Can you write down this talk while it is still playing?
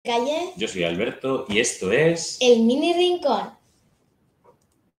Calle. Yo soy Alberto y esto es... El mini rincón.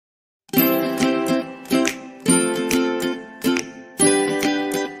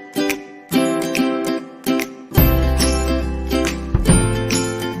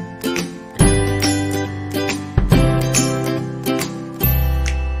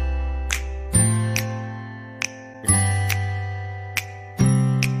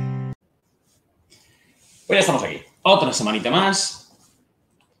 Pues ya estamos aquí. Otra semanita más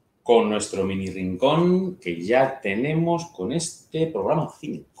con nuestro mini rincón que ya tenemos con este programa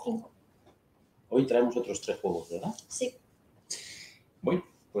 5. Hoy traemos otros 3 juegos, ¿verdad? Sí. Bueno,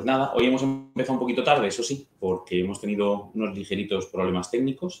 pues nada, hoy hemos empezado un poquito tarde, eso sí, porque hemos tenido unos ligeritos problemas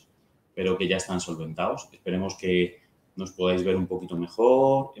técnicos, pero que ya están solventados. Esperemos que nos podáis ver un poquito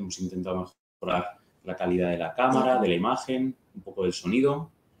mejor. Hemos intentado mejorar la calidad de la cámara, de la imagen, un poco del sonido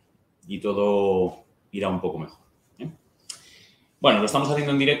y todo irá un poco mejor. Bueno, lo estamos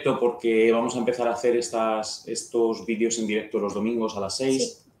haciendo en directo porque vamos a empezar a hacer estos vídeos en directo los domingos a las 6.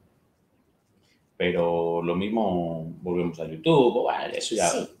 Sí. Pero lo mismo volvemos a YouTube, bueno, eso ya,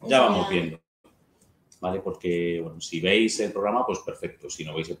 Sí, ya vamos viendo. ¿Vale? Porque, bueno, si veis el programa, pues perfecto. Si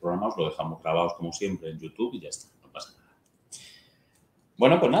no veis el programa, os lo dejamos grabados como siempre en YouTube y ya está, no pasa nada.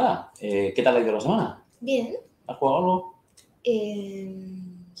 Bueno, pues nada, ¿qué tal ha ido la semana? Bien. ¿Has jugado algo?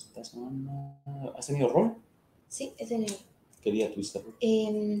 ¿Esta semana has tenido rol? Sí, he tenido. ¿Qué día tuviste rol?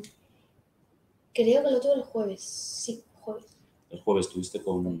 Creo que lo tuve el jueves. Sí, jueves. El jueves estuviste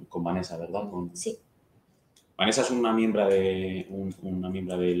con Vanessa, ¿verdad? Sí. Vanessa es una miembro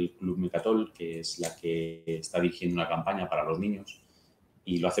del Club Mecatol, que es la que está dirigiendo una campaña para los niños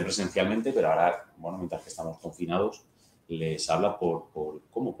y lo hace presencialmente, pero ahora, bueno, mientras que estamos confinados, les habla por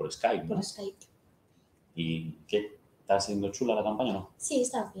Skype, ¿no? Por Skype. ¿Y qué? ¿Está siendo chula la campaña o no? Sí,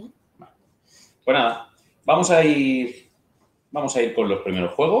 está bien. Vale. Pues nada, vamos a ir con los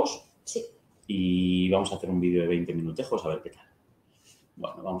primeros juegos. Sí. Y vamos a hacer un vídeo de 20 minutejos a ver qué tal.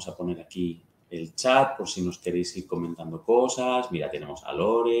 Bueno, vamos a poner aquí el chat por si nos queréis ir comentando cosas. Mira, tenemos a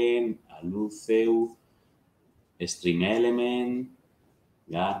Loren, a Luceu, Stream Element,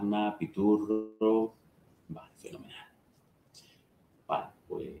 Garna, Piturro. Vale, fenomenal. Vale,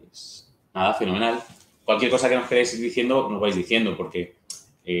 pues nada, fenomenal. Cualquier cosa que nos queráis ir diciendo, nos vais diciendo, porque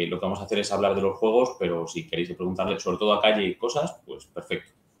lo que vamos a hacer es hablar de los juegos, pero si queréis preguntarle, sobre todo a Calle, cosas, pues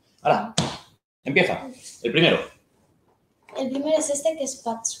perfecto. ¡Hala! Empieza. El primero. El primero es este, que es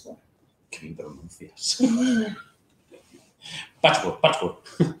Patchwork. Qué bien pronuncias. Patchwork.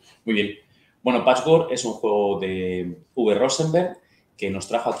 Muy bien. Bueno, Patchwork es un juego de V. Rosenberg que nos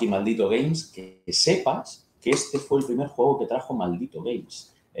trajo aquí Maldito Games. Que sepas que este fue el primer juego que trajo Maldito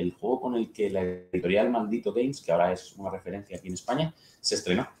Games. El juego con el que la editorial Maldito Games, que ahora es una referencia aquí en España, se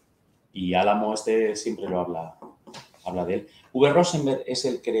estrenó. Y Álamo siempre lo habla de él. V. Rosenberg es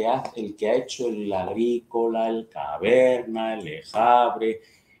el que ha hecho el Agrícola, el Caverna, el Lejabre,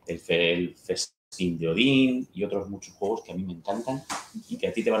 el Festín de Odín y otros muchos juegos que a mí me encantan y que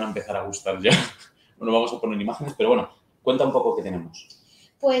a ti te van a empezar a gustar ya. Bueno, vamos a poner imágenes, pero bueno, cuenta un poco qué tenemos.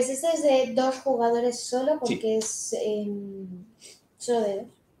 Pues este es de 2 jugadores solo, porque Sí. es solo de 2.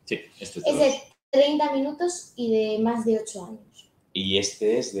 Sí, este es de 30 minutos y de más de 8 años. Y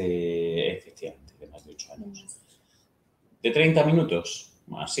este es efectivamente, de más de 8 años. ¿De 30 minutos?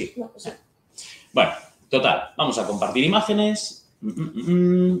 Sí. No, sí. Bueno, total, vamos a compartir imágenes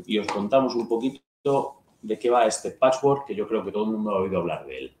y os contamos un poquito de qué va este Patchwork, que yo creo que todo el mundo ha oído hablar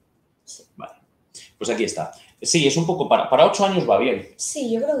de él. Sí. Vale, pues aquí está. Sí, es un poco para 8 años va bien.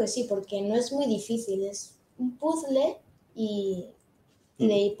 Sí, yo creo que sí, porque no es muy difícil. Es un puzzle y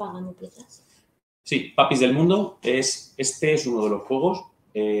de ir pagando piezas. Sí, Papis del Mundo, este es uno de los juegos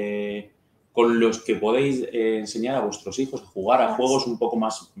con los que podéis enseñar a vuestros hijos a jugar a juegos un poco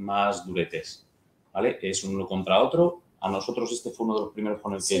más duretes, ¿vale? Es uno contra otro. A nosotros este fue uno de los primeros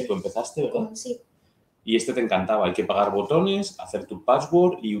con el que tú empezaste, ¿verdad? Sí. Y este te encantaba. Hay que pagar botones, hacer tu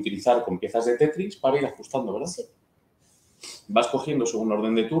patchwork y utilizar con piezas de Tetris para ir ajustando, ¿verdad? Sí. Vas cogiendo según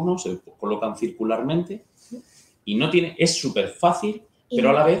orden de turno, se colocan circularmente y es súper fácil,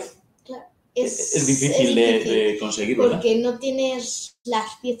 pero a la vez... Es difícil de conseguir, ¿verdad? Porque no tienes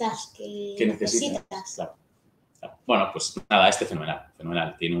las piezas que necesitas. Claro. Bueno, pues nada,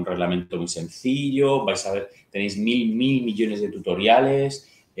 fenomenal. Tiene un reglamento muy sencillo, vais a ver, tenéis mil millones de tutoriales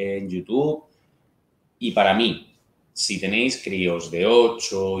en YouTube. Y para mí, si tenéis críos de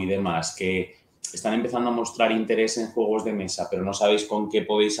 8 y demás que están empezando a mostrar interés en juegos de mesa, pero no sabéis con qué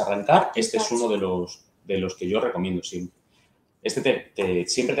podéis arrancar, este es uno de los que yo recomiendo siempre. Este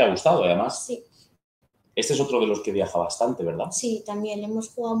siempre te ha gustado, además. Sí. Este es otro de los que viaja bastante, ¿verdad? Sí, también hemos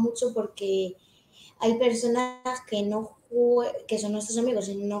jugado mucho porque hay personas que que son nuestros amigos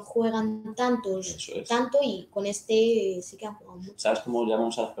y no juegan tanto y con este sí que han jugado mucho. ¿Sabes cómo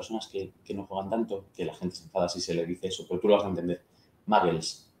llamamos a las personas que no juegan tanto? Que la gente se enfada si se le dice eso, pero tú lo vas a entender.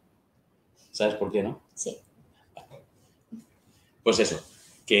 Muggles. ¿Sabes por qué, no? Sí. Pues eso,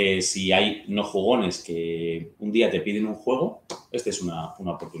 que si hay no jugones que un día te piden un juego, esta es una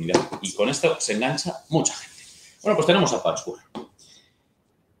oportunidad. Y con esto se engancha mucha gente. Bueno, pues tenemos a Patchwork.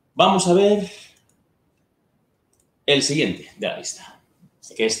 Vamos a ver el siguiente de la lista.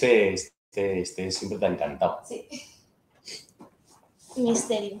 Sí. Que este siempre te ha encantado. Sí.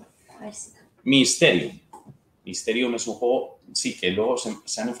 Mysterium. A ver si... Mysterium. Mysterium es un juego, sí, que luego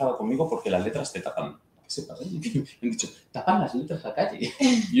se han enfadado conmigo porque las letras te tapan. Que sepas, ¿eh? Han dicho, tapan las letras a la calle.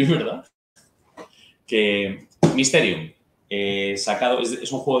 Y es verdad. Que Mysterium, sacado,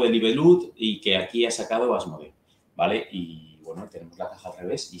 es un juego de Libelud y que aquí ha sacado Asmodee, ¿vale? Y bueno, tenemos la caja al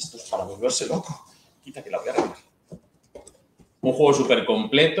revés y esto es para volverse loco. Quita que la voy a arreglar. Un juego súper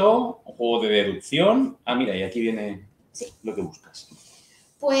completo, un juego de deducción. Ah, mira, y aquí viene lo que buscas.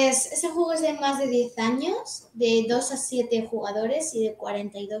 Pues ese juego es de más de 10 años, de 2 a 7 jugadores y de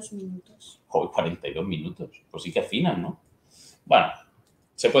 42 minutos. Joder, 42 minutos. Pues sí que afinan, ¿no? Bueno,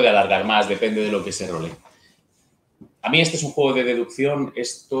 se puede alargar más, depende de lo que se role. A mí este es un juego de deducción,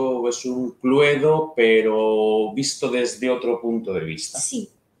 esto es un Cluedo, pero visto desde otro punto de vista.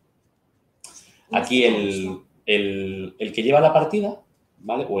 Sí. Aquí el que lleva la partida,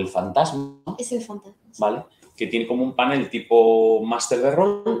 ¿vale? O el fantasma. Es el fantasma. ¿Vale? Que tiene como un panel tipo máster de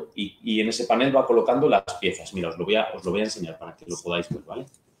rol y en ese panel va colocando las piezas. Mira, os lo voy a enseñar para que lo podáis ver, ¿vale?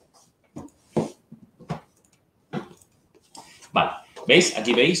 Vale, ¿veis?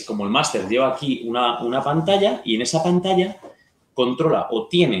 Aquí veis como el máster lleva aquí una pantalla y en esa pantalla controla o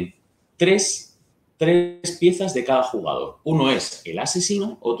tiene tres piezas de cada jugador. Uno es el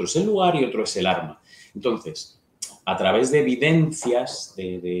asesino, otro es el lugar y otro es el arma. Entonces, a través de evidencias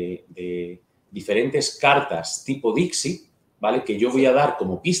de diferentes cartas tipo Dixit, ¿vale? Que yo voy a dar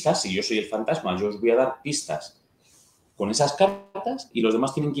como pistas, si yo soy el fantasma, yo os voy a dar pistas con esas cartas y los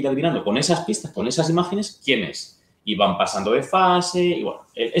demás tienen que ir adivinando con esas pistas, con esas imágenes, quién es. Y van pasando de fase y bueno,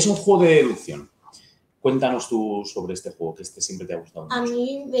 es un juego de deducción. Cuéntanos tú sobre este juego, que este siempre te ha gustado mucho. A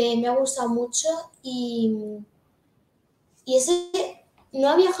mí me ha gustado mucho y ese no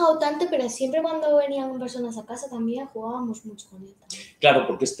ha viajado tanto, pero siempre cuando venían personas a casa también jugábamos mucho con él también. Claro,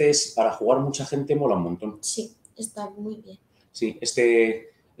 porque este es para jugar mucha gente, mola un montón. Sí, está muy bien. Sí,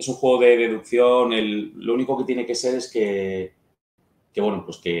 este es un juego de deducción, lo único que tiene que ser es que bueno,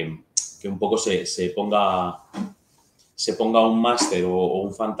 pues que un poco se ponga un máster o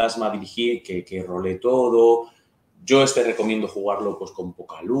un fantasma a dirigir, que role todo. Yo recomiendo jugarlo pues con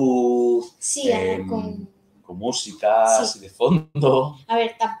poca luz, sí, con música así de fondo. A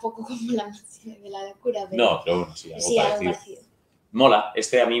ver, tampoco como la mansión de la locura, pero... No, pero bueno, sí, algo parecido. Mola,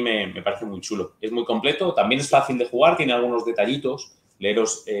 a mí me parece muy chulo. Es muy completo, también es fácil de jugar, tiene algunos detallitos,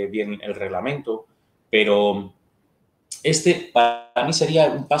 leeros bien el reglamento, pero para mí sería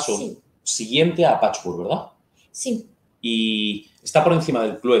un paso siguiente a Patchwork, ¿verdad? Sí. Y está por encima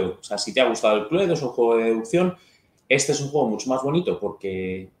del Cluedo. O sea, si te ha gustado el Cluedo, es un juego de deducción. Este es un juego mucho más bonito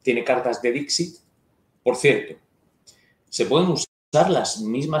porque tiene cartas de Dixit. Por cierto, se pueden usar las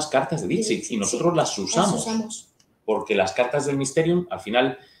mismas cartas de Dixit y nosotros las usamos. Porque las cartas del Mysterium, al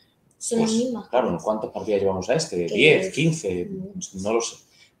final, son las mismas. Claro, ¿cuántas partidas llevamos a este? 10, 15, no lo sé.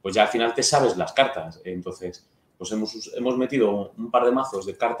 Pues ya al final te sabes las cartas. Entonces, pues hemos metido un par de mazos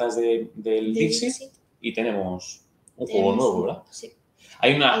de cartas del Dixit y tenemos un juego nuevo, ¿verdad? Sí.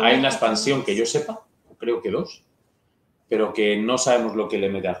 Hay una expansión que yo sepa, creo que 2, pero que no sabemos lo que le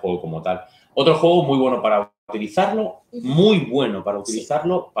mete al juego como tal. Otro juego muy bueno para utilizarlo,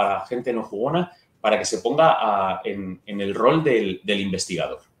 para gente no jugona, para que se ponga en el rol del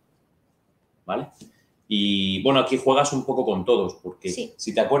investigador, ¿vale? Y bueno, aquí juegas un poco con todos, porque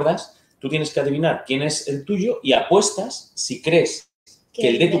si te acuerdas, tú tienes que adivinar quién es el tuyo y apuestas si crees que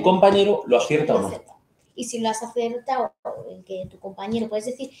el de tu compañero lo acierta o no. Y si lo has acertado, el que tu compañero, puedes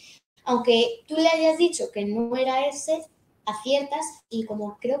decir, aunque tú le hayas dicho que no era ese, aciertas y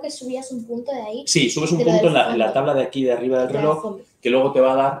como creo que subías un punto de ahí. Sí, subes un punto en la tabla de aquí de arriba del reloj que luego te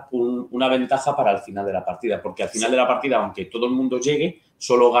va a dar una ventaja para el final de la partida, porque al final de la partida, aunque todo el mundo llegue,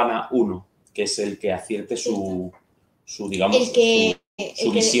 solo gana uno, que es el que acierte su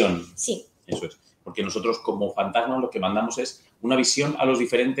visión. Sí. Eso es. Porque nosotros como fantasmas lo que mandamos es una visión a los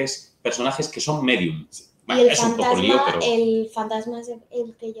diferentes personajes que son medium. Sí. Bueno, y es un poco lío, pero... el fantasma es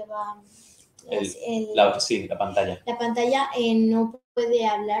el que lleva... la pantalla. La pantalla no puede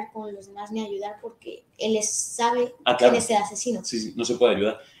hablar con los demás ni ayudar porque él sabe quién es el asesino. Sí, no se puede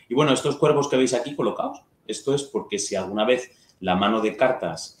ayudar. Y bueno, estos cuervos que veis aquí colocados, esto es porque si alguna vez la mano de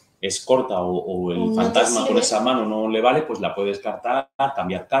cartas es corta o el No fantasma te con sirve. esa mano no le vale, pues la puedes descartar,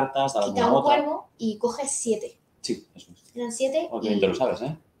 cambiar cartas, dar Quita una un otra. cuervo y coges 7. Sí, eso es. Eran 7 Oh, bien, te lo sabes,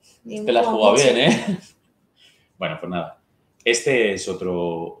 ¿eh? y Te la has juego jugado mucho. bien, ¿eh? Bueno, pues nada. Este es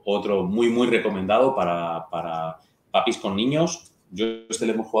otro muy, muy recomendado para papis con niños. Yo este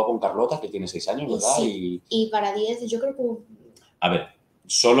lo hemos jugado con Carlota, que tiene 6 años, Y ¿verdad? sí, y para 10 yo creo que... A ver,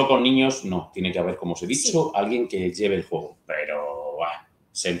 solo con niños no. Tiene que haber, como os he dicho, alguien que lleve el juego. Pero,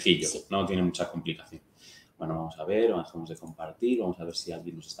 sencillo, Sí. no tiene mucha complicación. Bueno, vamos a ver, dejamos de compartir, vamos a ver si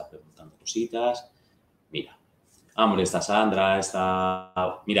alguien nos está preguntando cositas. Mira. Hombre, está Sandra,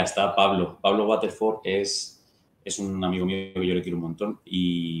 mira, está Pablo. Pablo Waterford es un amigo mío que yo le quiero un montón.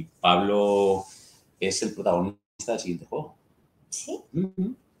 Y Pablo es el protagonista del siguiente juego. ¿Sí?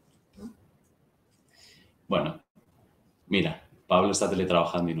 Bueno, mira, Pablo está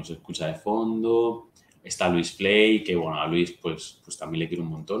teletrabajando y nos escucha de fondo. Está Luis Play, que bueno, a Luis pues también le quiero un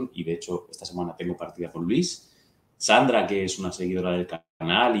montón. Y de hecho, esta semana tengo partida con Luis. Sandra, que es una seguidora del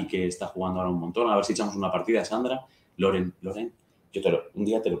canal y que está jugando ahora un montón. A ver si echamos una partida, Sandra. Loren, yo un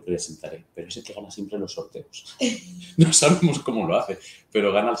día te lo presentaré, pero es el que gana siempre los sorteos. No sabemos cómo lo hace,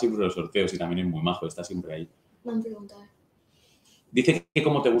 pero gana siempre los sorteos y también es muy majo, está siempre ahí. Me han preguntado. Dice que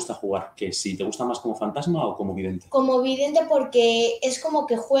cómo te gusta jugar, que si te gusta más como fantasma o como vidente. Como vidente porque es como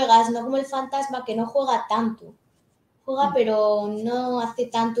que juegas, no como el fantasma que no juega tanto. Juega, pero no hace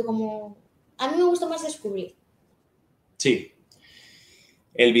tanto como... A mí me gusta más descubrir. Sí.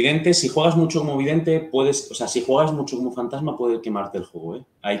 El vidente, si juegas mucho como vidente, si juegas mucho como fantasma, puede quemarte el juego, ¿eh?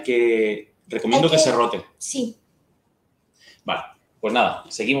 Recomiendo que se rote. Sí. Vale, pues nada,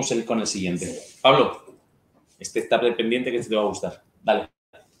 seguimos con el siguiente. Sí. Pablo, está pendiente que te va a gustar. Dale.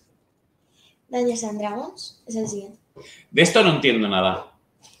 Dungeons and Dragons es el siguiente. De esto no entiendo nada.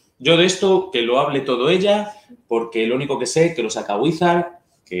 Yo de esto que lo hable todo ella, porque lo único que sé que lo saca Wizard,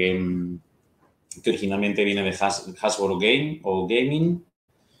 que originalmente viene de Hasbro Game o Gaming,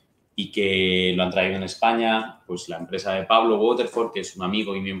 y que lo han traído en España, pues la empresa de Pablo Waterford, que es un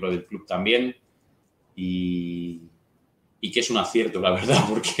amigo y miembro del club también, y que es un acierto, la verdad,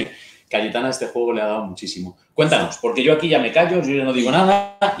 porque Cayetana a este juego le ha dado muchísimo. Cuéntanos, porque yo aquí ya me callo, yo ya no digo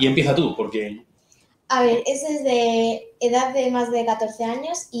nada, y empieza tú, porque... A ver, este es de edad de más de 14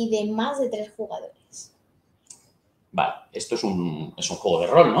 años y de más de 3 jugadores. Vale, esto es un juego de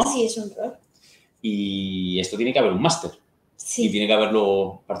rol, ¿no? Sí, es un rol. Y esto tiene que haber un máster. Sí. Y tiene que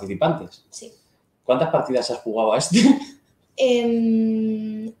haberlo participantes. Sí. ¿Cuántas partidas has jugado a este?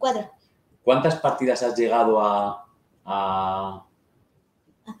 4. ¿Cuántas partidas has llegado a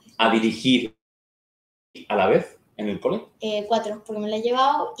dirigir a la vez en el cole? 4, porque me la he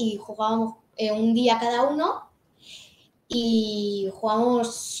llevado y jugábamos un día cada uno y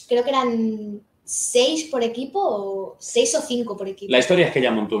jugamos, creo que eran 6 por equipo o 6 o 5 por equipo. La historia es que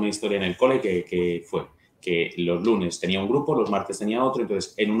ella montó una historia en el cole que fue que los lunes tenía un grupo, los martes tenía otro,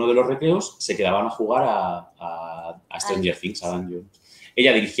 entonces en uno de los recreos se quedaban a jugar a Stranger Things, a Dungeons.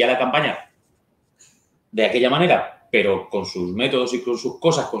 Ella dirigía la campaña de aquella manera, pero con sus métodos y con sus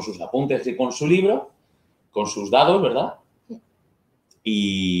cosas, con sus apuntes y con su libro, con sus dados, ¿verdad?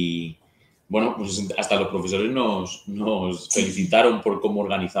 Y bueno, pues hasta los profesores nos felicitaron por cómo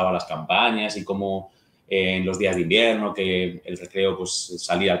organizaba las campañas y cómo en los días de invierno, que el recreo, pues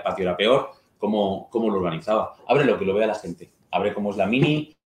salir al patio era peor, cómo lo organizaba. Ábrelo, que lo vea la gente. Abre cómo es la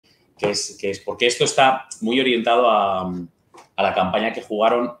mini, que es porque esto está muy orientado a la campaña que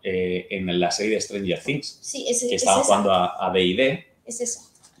jugaron en la serie de Stranger Things. Sí, que estaban jugando a D&D. Es esa.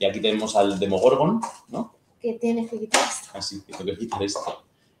 Y aquí tenemos al Demogorgon, ¿no? Que tienes que quitar esto. Ah, sí, que tengo que quitar esto.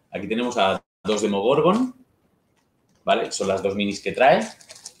 Aquí tenemos a 2 Demogorgon, ¿vale? Son las 2 minis que trae,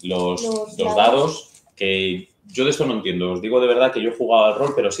 los 2 dados, que yo de esto no entiendo. Os digo de verdad que yo he jugado al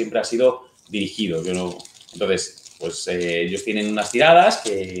rol, pero siempre ha sido dirigido. Yo no... Entonces, pues ellos tienen unas tiradas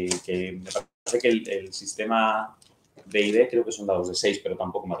que me parece que el sistema de ID creo que son dados de 6, pero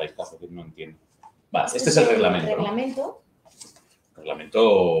tampoco me hagáis caso, que no entiendo. Vale, este es el reglamento.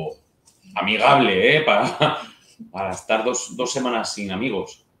 Reglamento amigable, ¿eh? Para estar dos semanas sin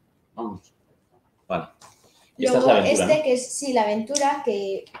amigos. Vamos. Vale. Y luego esta es la aventura, ¿no? Que es, sí, la aventura,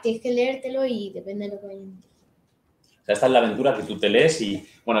 que tienes que leértelo y depende de lo que vayan. O sea, esta es la aventura que tú te lees y...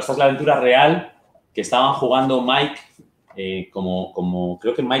 Bueno, esta es la aventura real que estaban jugando Mike, como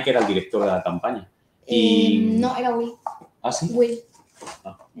creo que Mike era el director de la campaña. No, era Will. ¿Ah, sí? Will.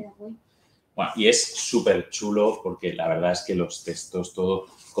 Era Will. Bueno, y es súper chulo porque la verdad es que los textos, todo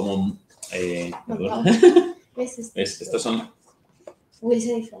como... perdón. ¿Ves? Estos son... Will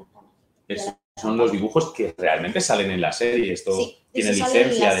se disfraza. son los dibujos que realmente salen en la serie. Esto Sí, tiene eso sale en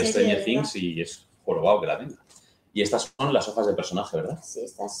licencia la de serie, Stranger ¿verdad? Things y es jorobado que la tenga. Y estas son las hojas de personaje, ¿verdad? Sí,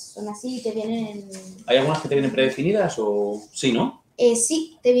 estas son así y te vienen... ¿Hay algunas que te vienen predefinidas o...? Sí, ¿no?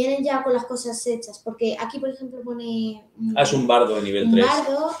 Sí, te vienen ya con las cosas hechas, porque aquí, por ejemplo, pone... Ah, es un bardo de nivel 3.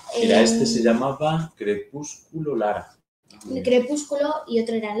 bardo. Mira, este se llamaba Crepúsculo Lara. Crepúsculo y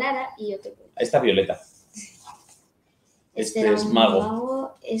otro era Lara y otro... Esta Violeta. Este era es un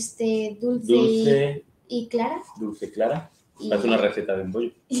mago. Este Dulce, Dulce y Clara. Dulce Clara. Y- Parece una receta de un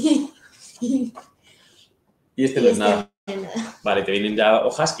pollo. y Y este no es este nada. no es nada. Vale, te vienen ya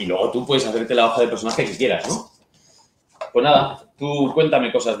hojas y luego tú puedes hacerte la hoja de personaje que quieras, ¿no? Pues nada, tú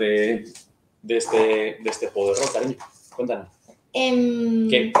cuéntame cosas de este juego de rol, cariño. Cuéntanos.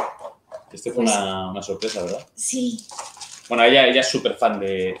 ¿Qué? Este fue pues- una sorpresa, ¿verdad? Sí. Bueno, ella es súper fan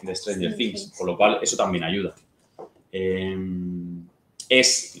de Stranger Things, Things. con lo cual eso también ayuda.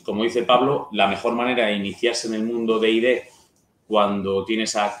 Es, como dice Pablo, la mejor manera de iniciarse en el mundo de D&D cuando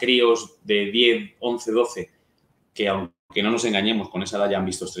tienes a críos de 10, 11, 12, que aunque no nos engañemos, con esa edad ya han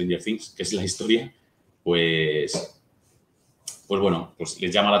visto Stranger Things, que es la historia, pues bueno, pues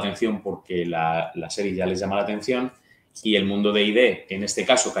les llama la atención porque la serie ya les llama la atención y el mundo de D&D, en este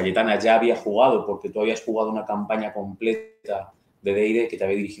caso Cayetana ya había jugado porque tú habías jugado una campaña completa de D&D que te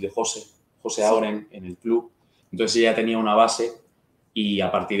había dirigido José Sí. Auren en el club, entonces ella tenía una base y a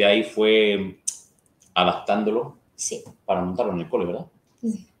partir de ahí fue adaptándolo Sí. para montarlo en el cole, ¿verdad?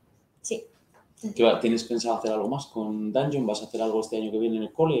 Sí. ¿Tienes pensado hacer algo más con Dungeon? ¿Vas a hacer algo este año que viene en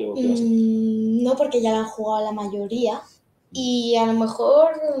el cole o qué vas a hacer? No, porque ya la han jugado la mayoría. Y a lo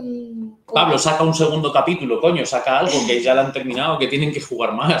mejor... Pablo, saca un segundo capítulo, coño, saca algo que ya lo han terminado, que tienen que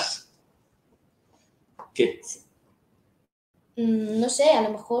jugar más. ¿Qué? No sé, a lo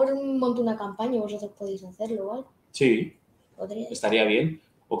mejor monto una campaña y vosotros podéis hacerlo o algo. Sí, Podría. estaría bien.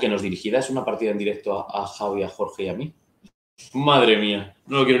 O que nos dirigieras una partida en directo a Javi, a Jorge y a mí. Madre mía,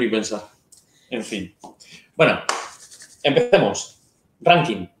 no lo quiero ni pensar. En fin. Bueno, empecemos.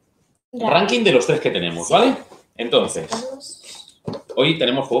 Ranking de los 3 que tenemos, Sí. ¿vale? Entonces, hoy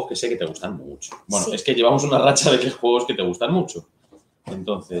tenemos juegos que sé que te gustan mucho. Bueno, Sí. es que llevamos una racha de juegos que te gustan mucho.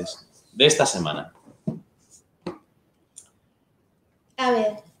 Entonces, de esta semana. A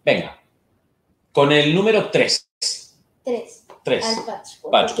ver. Venga, con el número 3. 3. 3. Al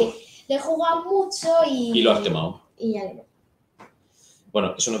Patchwork. Patchwork. Porque le he jugado mucho y... Y lo has quemado. Y ya lo...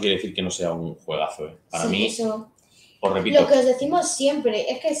 Bueno, eso no quiere decir que no sea un juegazo, ¿eh? Para mí, eso... os repito, Lo que os decimos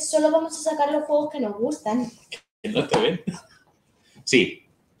siempre es que solo vamos a sacar los juegos que nos gustan. que no te ven. Sí,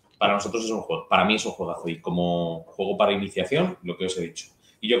 para nosotros es un juego. Para mí es un juegazo. Y como juego para iniciación, lo que os he dicho.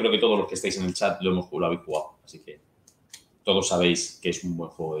 Y yo creo que todos los que estáis en el chat lo habéis jugado. Así que todos sabéis que es un buen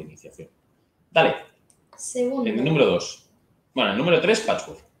juego de iniciación. Dale. Segundo. En el número 2. Bueno, en el número 3,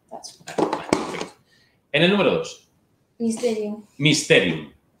 Patchwork. Perfecto. En el número 2.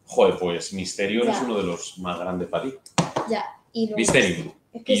 Mysterium. Joder, pues Mysterium Ya. es uno de los más grandes para ti. Ya. Y luego... Mysterium.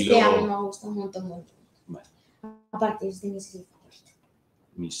 Es que Y este a luego- mí me gusta un montón. Vale. Aparte, es de mi serie favorita.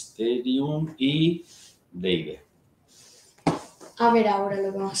 Mysterium y D&D. A ver ahora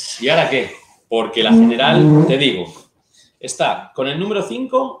lo que vamos. ¿Y ahora qué? Porque la general, te digo, está con el número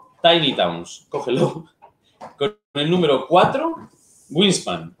 5, Tiny Towns. Cógelo. Con el número 4,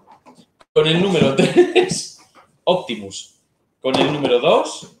 Wingspan. Con el número 3, Optimus. Con el número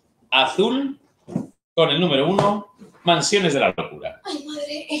 2, Azul. Con el número 1, Mansiones de la Locura. ¡Ay,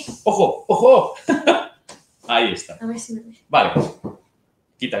 madre! ¡Ojo! ¡Ojo! Ahí está. A ver si me ve. Vale.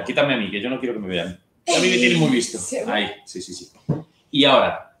 Quítame a mí, que yo no quiero que me vean. A mí me tienen muy visto. Ahí, sí. Y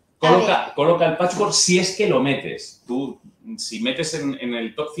ahora, coloca el Patchwork si es que lo metes. Tú, si metes en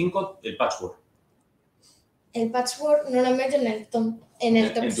el top 5, el Patchwork. El Patchwork no lo meto en el top,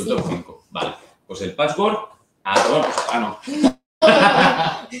 En tu top 5. Vale. Pues el Patchwork... no.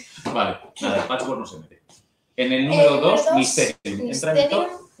 Vale. Nada, el Patchwork no se mete. En el número 2, Mysterium. ¿Entra en el top?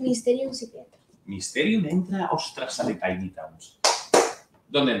 Mysterium sí que entra. Mysterium entra... Ostras, sale Tiny Towns.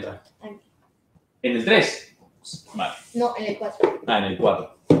 ¿Dónde entra? Aquí. ¿En el 3? Vale. No, en el 4. En el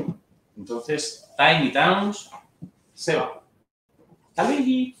 4. Entonces, Tiny Towns se va.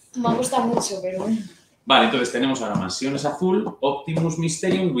 ¡Tali! Me gusta mucho, pero... Vale, entonces tenemos ahora Mansiones Azul, Optimus,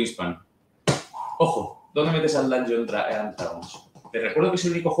 Mysterium, Wingspan. Ojo, ¿dónde metes al Dungeon Dragons? Te recuerdo que es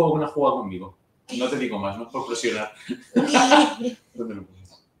el único juego que no has jugado conmigo. No te digo más, no es por presionar. ¿Dónde lo pones?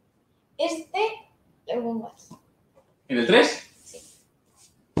 Lo pongo aquí. ¿En el 3? Sí.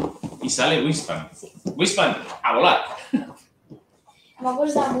 Y sale Wingspan. Sí. Wingspan, a volar. Me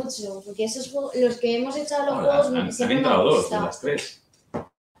gusta mucho, porque esos juegos, los que hemos echado los Bueno, juegos han siempre me entrado han 2 de gustado. las 3.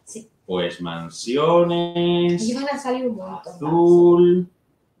 Sí. Pues Mansiones... Y van a salir un montón. Azul...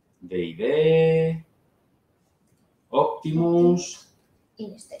 D&D, Optimus Y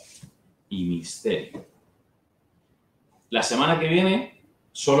Mysterio. y Mysterio. La semana que viene,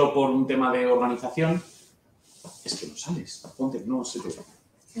 solo por un tema de organización, es que no sales, ponte, no se te va.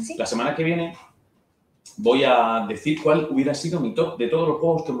 ¿Así? La semana que viene voy a decir cuál hubiera sido mi top de todos los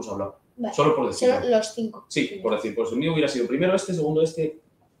juegos que hemos hablado. Vale. Solo por decirlo. Son los 5. Sí, por decir, pues el mío hubiera sido primero este, segundo este.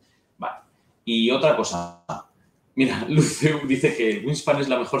 Vale. Y otra cosa. Mira, Luceu dice que Wingspan es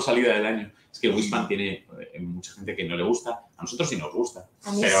la mejor salida del año. Es que Wingspan tiene mucha gente que no le gusta. A nosotros sí nos gusta.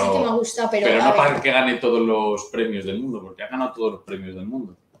 A mí sí que me gusta, pero no para que gane todos los premios del mundo, porque ha ganado todos los premios del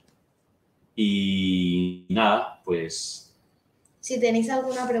mundo. Y nada, pues... Si tenéis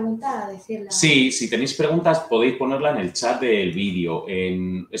alguna pregunta, decirla. Sí, si tenéis preguntas podéis ponerla en el chat del vídeo.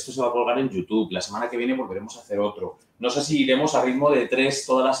 Esto se va a colgar en YouTube. La semana que viene volveremos a hacer otro. No sé si iremos a ritmo de 3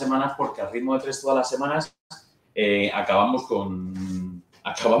 todas las semanas, porque al ritmo de 3 todas las semanas acabamos con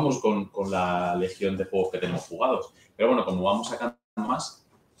la legión de juegos que tenemos jugados. Pero bueno, como vamos sacando más,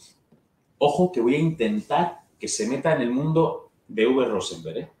 ojo que voy a intentar que se meta en el mundo de V.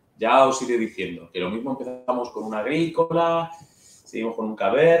 Rosenberg, ¿eh? Ya os iré diciendo que lo mismo empezamos con una agrícola... Seguimos con un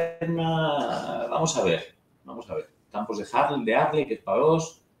caverna. Vamos a ver. Campos de Harley, que es para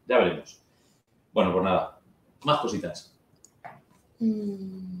 2. Ya veremos. Bueno, pues nada. Más cositas.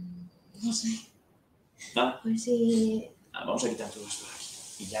 No sé. ¿Nada? Pues sí. Vamos a quitar todo esto de aquí.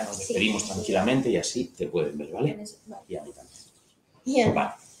 Y ya nos despedimos tranquilamente y así te pueden ver, ¿vale? Vale. Y a mí también. Bien.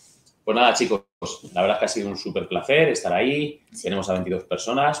 Vale. Pues nada, chicos. La verdad es que ha sido un súper placer estar ahí. Sí. Tenemos a 22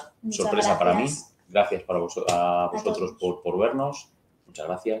 personas. Muchas sorpresa gracias. Para mí. Gracias a vosotros por vernos. Muchas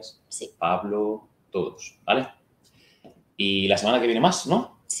gracias. Sí. Pablo, todos, ¿vale? Y la semana que viene más,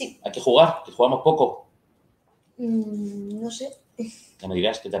 ¿no? Sí. Hay que jugar, que jugamos poco. No sé. Ya me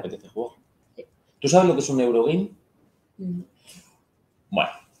dirás qué te apetece jugar. Sí. ¿Tú sabes lo que es un Eurogame?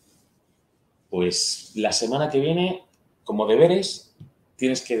 Bueno, pues la semana que viene, como deberes,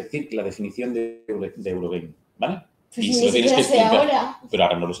 tienes que decir la definición de Eurogame, ¿vale? Pues y si lo tienes que explicar, ahora. Pero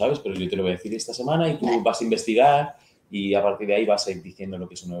ahora no lo sabes, pero yo te lo voy a decir esta semana y tú Vale. vas a investigar y a partir de ahí vas a ir diciendo lo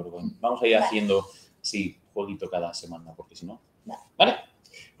que es un Eurogame. Vamos a ir haciendo, sí, jueguito cada semana, porque si no... ¿Vale?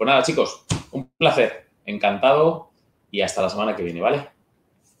 Pues nada, chicos, un placer, encantado y hasta la semana que viene, ¿vale?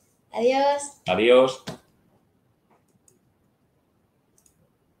 Adiós. Adiós.